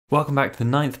Welcome back to the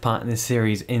 9th part in this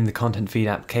series in the content feed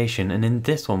application, and in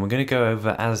this one we're going to go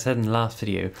over, as I said in the last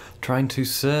video, trying to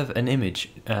serve an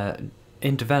image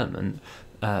in development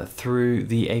through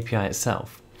the API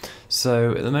itself.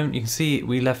 So at the moment you can see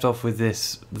we left off with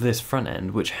this front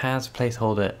end which has a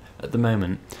placeholder at the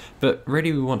moment, but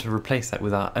really we want to replace that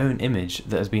with our own image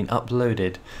that has been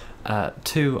uploaded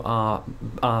to our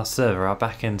server, our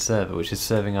backend server, which is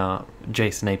serving our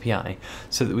JSON API,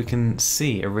 so that we can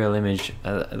see a real image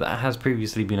that has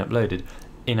previously been uploaded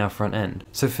in our front end.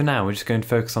 So for now we're just going to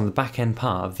focus on the backend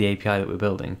part of the API that we're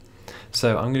building.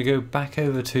 So I'm going to go back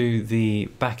over to the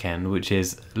backend, which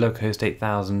is localhost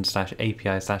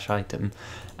 8000/API/item,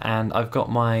 and I've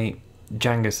got my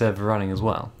Django server running as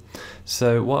well.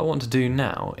 So what I want to do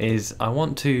now is I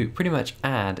want to pretty much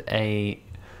add an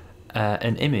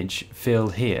image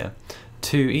field here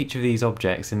to each of these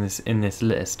objects in this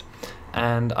list,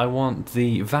 and I want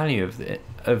the value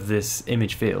of this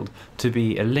image field to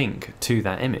be a link to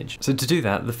that image. So to do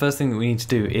that, the first thing that we need to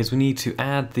do is we need to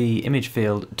add the image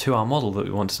field to our model that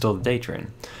we want to store the data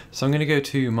in. So I'm going to go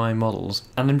to my models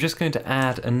and I'm just going to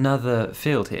add another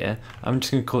field here. I'm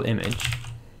just going to call it image,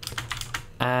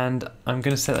 and I'm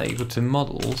going to set that equal to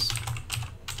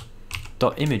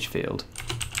models.imageField.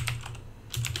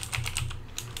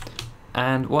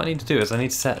 And what I need to do is I need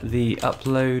to set the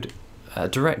upload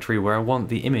directory where I want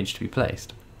the image to be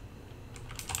placed.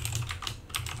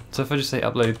 So if I just say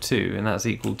upload to, and that's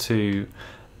equal to,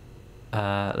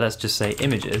 let's just say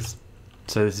images.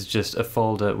 So this is just a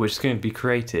folder which is going to be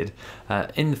created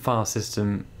in the file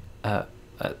system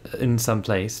in some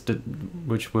place,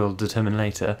 which we'll determine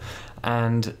later.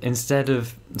 And instead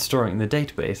of storing it in the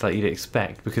database like you'd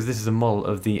expect, because this is a model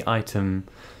of the item,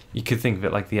 you could think of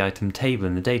it like the item table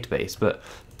in the database, but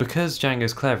because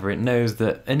Django's clever, it knows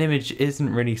that an image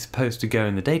isn't really supposed to go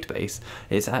in the database.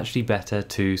 It's actually better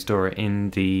to store it in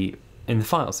the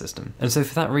file system. And so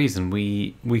for that reason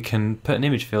we can put an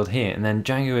image field here, and then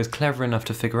Django is clever enough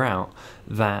to figure out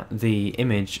that the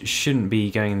image shouldn't be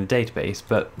going in the database,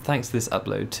 but thanks to this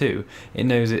upload to, it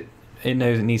knows it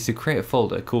needs to create a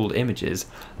folder called images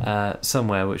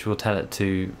somewhere, which will tell it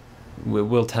to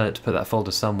put that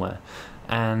folder somewhere.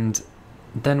 And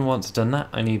then once I've done that,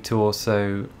 I need to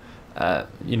also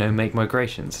make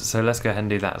migrations. So let's go ahead and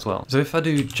do that as well. So if I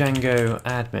do Django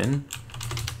admin,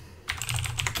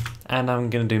 and I'm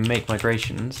going to do make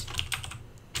migrations,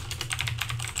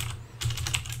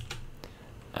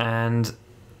 and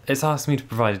it's asking me to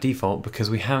provide a default because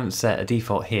we haven't set a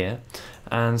default here.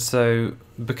 And so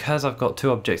because I've got two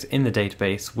objects in the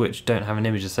database which don't have an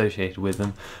image associated with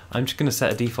them, I'm just going to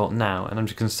set a default now, and I'm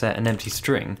just going to set an empty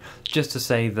string just to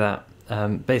say that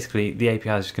basically the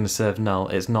API is just going to serve null.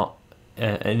 It's not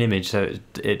an image, so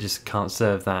it just can't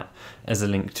serve that as a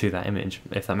link to that image,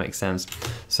 if that makes sense.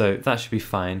 So that should be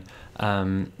fine.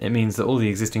 It means that all the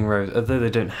existing rows, although they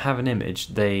don't have an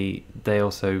image, they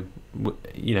also,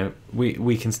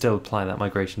 we can still apply that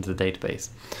migration to the database.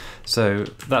 So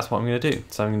that's what I'm going to do.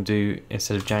 So I'm going to do,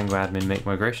 instead of Django admin make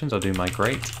migrations, I'll do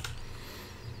migrate.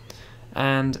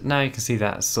 And now you can see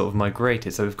that's sort of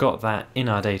migrated. So we've got that in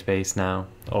our database now,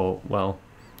 or well,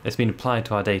 it's been applied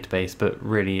to our database, but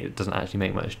really it doesn't actually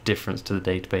make much difference to the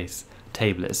database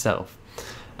table itself.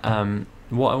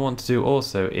 What I want to do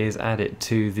also is add it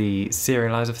to the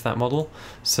serializer for that model.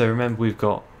 So remember, we've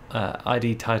got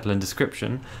ID, title and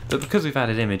description, but because we've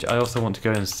added image, I also want to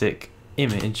go and stick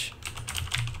image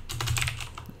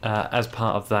as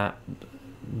part of that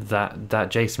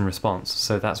JSON response.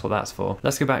 So that's what that's for.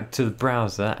 Let's go back to the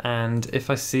browser, and if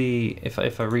I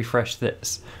refresh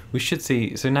this, we should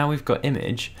see, so now we've got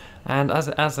image, and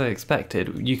as I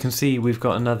expected, you can see we've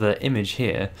got another image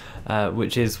here,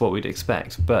 which is what we'd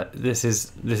expect, but this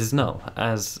is null,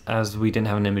 as we didn't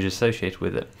have an image associated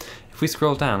with it. If we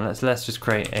scroll down, let's just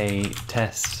create a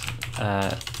test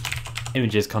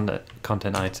images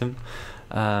content item.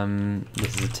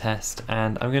 This is a test,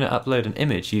 and I'm going to upload an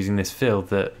image using this field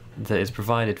that is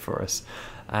provided for us.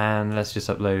 And let's just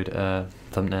upload a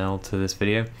thumbnail to this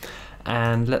video,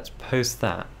 and let's post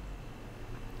that.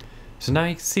 So now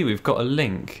you can see we've got a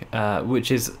link,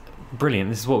 which is brilliant.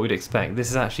 This is what we'd expect.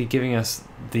 This is actually giving us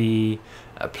a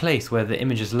place where the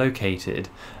image is located,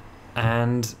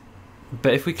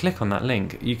 but if we click on that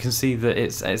link, you can see that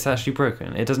it's actually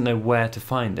broken. It doesn't know where to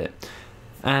find it.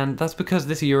 And that's because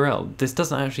this URL, this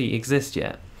doesn't actually exist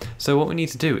yet. So what we need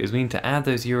to do is we need to add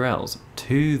those URLs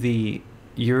to the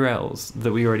URLs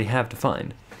that we already have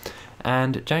defined.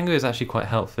 And Django is actually quite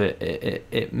helpful.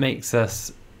 It makes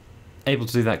us able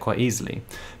to do that quite easily.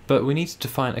 But we need to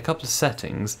define a couple of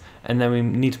settings, and then we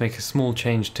need to make a small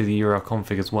change to the URL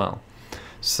config as well.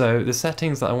 So the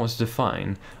settings that I want to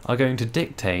define are going to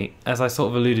dictate, as I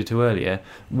sort of alluded to earlier,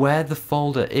 where the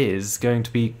folder is going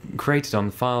to be created on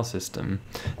the file system.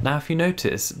 Now if you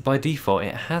notice, by default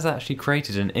it has actually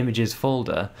created an images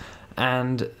folder,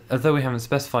 and although we haven't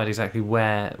specified exactly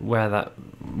where we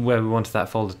wanted that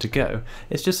folder to go,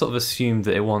 it's just sort of assumed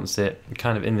that it wants it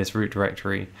kind of in this root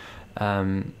directory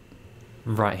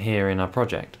right here in our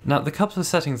project. Now the couple of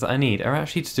settings that I need are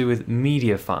actually to do with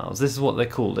media files. This is what they're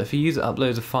called. If a user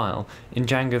uploads a file in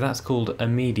Django, that's called a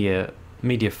media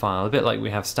file, a bit like we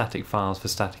have static files for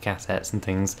static assets and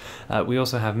things. We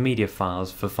also have media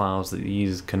files for files that the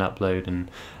users can upload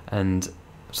and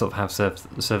sort of have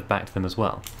served back to them as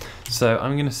well. So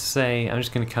I'm just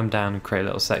going to come down and create a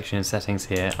little section in settings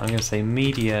here. I'm going to say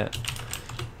media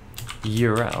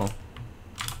URL,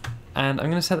 and I'm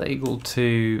going to set that equal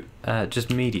to just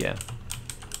media.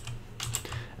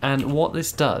 And what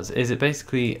this does is it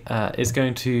basically is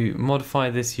going to modify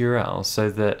this URL so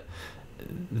that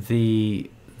the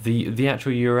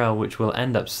actual URL which we'll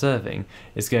end up serving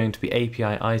is going to be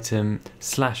API item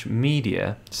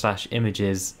 /media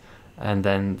 /images and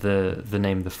then the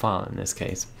name of the file in this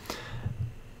case.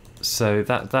 So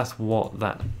that's what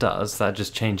that does. That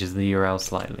just changes the URL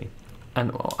slightly.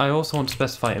 And I also want to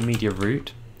specify a media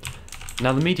root.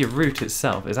 Now the media root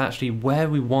itself is actually where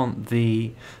we want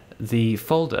the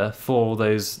folder for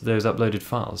those uploaded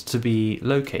files to be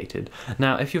located.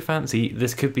 Now if you fancy,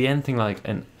 this could be anything like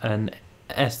an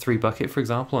S3 bucket, for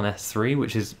example, on S3,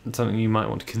 which is something you might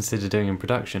want to consider doing in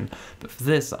production. But for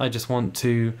this, I just want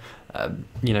to,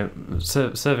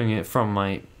 serving it from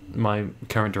my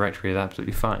current directory is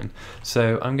absolutely fine.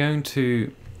 So I'm going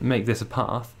to make this a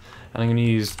path, and I'm going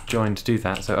to use join to do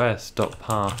that. So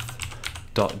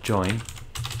os.path.join.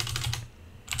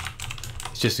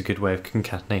 It's just a good way of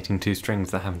concatenating two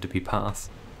strings that happen to be paths.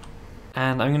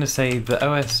 And I'm going to say the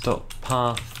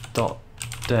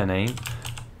os.path.dirname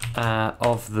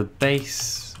of the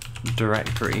base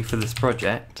directory for this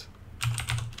project,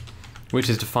 which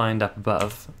is defined up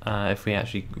above. If we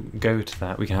actually go to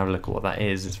that, we can have a look at what that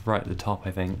is. It's right at the top,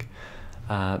 I think.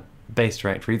 Base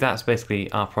directory, that's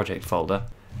basically our project folder.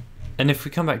 And if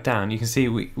we come back down, you can see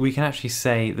we can actually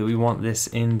say that we want this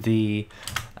in the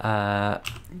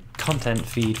content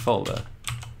feed folder.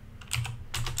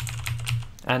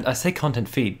 And I say content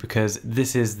feed because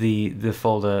this is the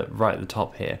folder right at the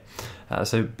top here.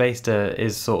 So base.dir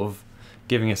is sort of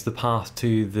giving us the path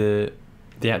to the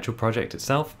actual project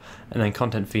itself, and then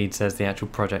content feed says the actual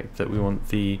project that we want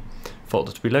the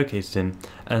folder to be located in.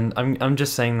 And I'm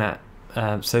just saying that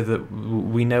so that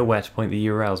we know where to point the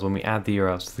URLs when we add the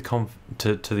URLs to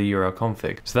the URL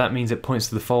config. So that means it points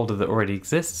to the folder that already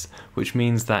exists, which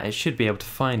means that it should be able to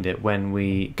find it when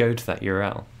we go to that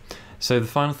URL. So the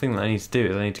final thing that I need to do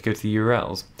is I need to go to the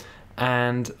URLs.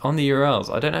 And on the URLs,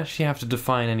 I don't actually have to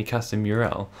define any custom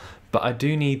URL, but I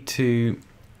do need to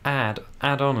add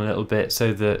on a little bit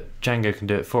so that Django can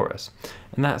do it for us.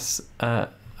 And that's, I'm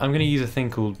going to use a thing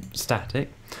called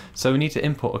static. So we need to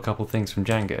import a couple things from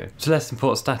Django. So let's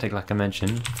import static, like I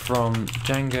mentioned, from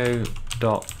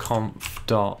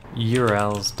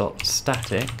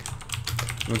django.conf.urls.static.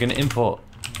 We're going to import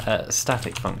a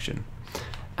static function.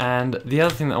 And the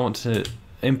other thing that I want to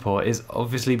import is,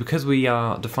 obviously, because we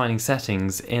are defining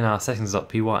settings in our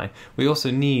settings.py, we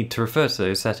also need to refer to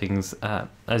those settings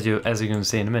as you're going to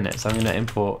see in a minute. So I'm going to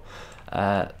import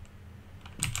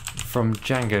from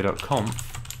django.conf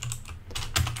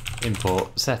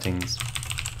import settings,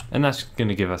 and that's going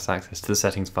to give us access to the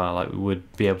settings file like we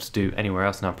would be able to do anywhere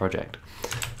else in our project.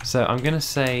 So I'm going to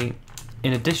say,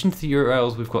 in addition to the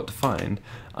URLs we've got defined,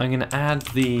 I'm going to add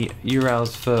the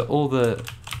URLs for all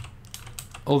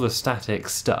the static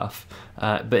stuff,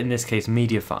 but in this case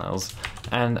media files,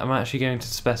 and I'm actually going to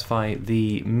specify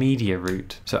the media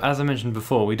root. So as I mentioned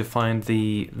before, we defined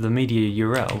the media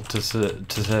URL to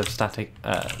serve static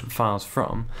files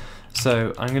from,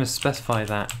 so I'm going to specify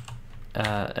that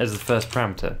as the first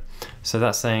parameter. So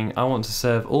that's saying I want to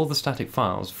serve all the static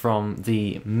files from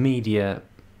the media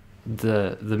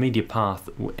media path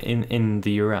in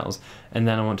the URLs, and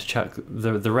then I want to chuck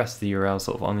the rest of the URL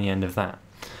sort of on the end of that.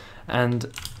 And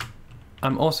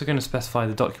I'm also going to specify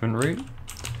the document root.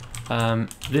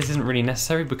 This isn't really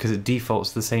necessary because it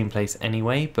defaults to the same place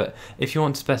anyway, but if you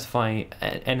want to specify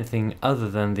anything other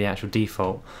than the actual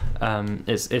default,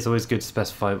 it's always good to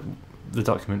specify the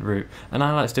document root, and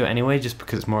I like to do it anyway just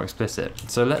because it's more explicit.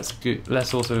 So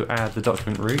let's also add the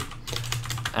document root,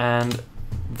 and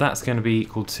that's going to be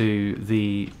equal to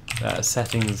the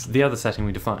settings, the other setting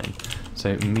we defined,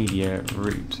 so media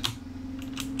root.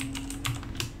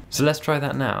 So let's try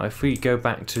that now. If we go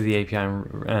back to the API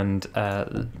and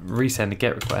resend a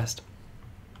GET request,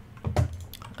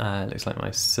 Looks like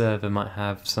my server might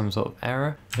have some sort of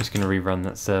error. I'm just going to rerun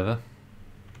that server.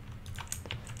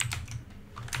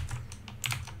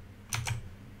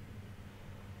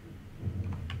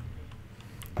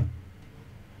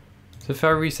 So if I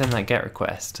resend that GET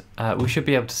request, we should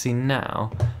be able to see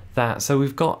now that, so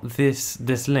we've got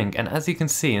this link, and as you can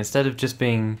see, instead of just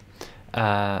being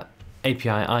API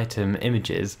item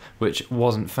images, which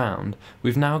wasn't found,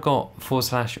 we've now got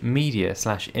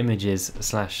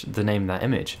 /media/images/ the name of that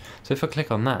image. So if I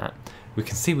click on that, we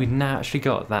can see we've now actually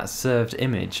got that served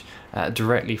image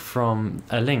directly from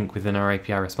a link within our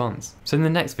API response. So in the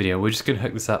next video, we're just going to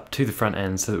hook this up to the front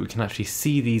end so that we can actually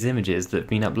see these images that have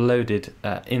been uploaded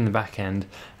in the back end,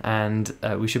 and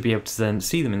we should be able to then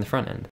see them in the front end.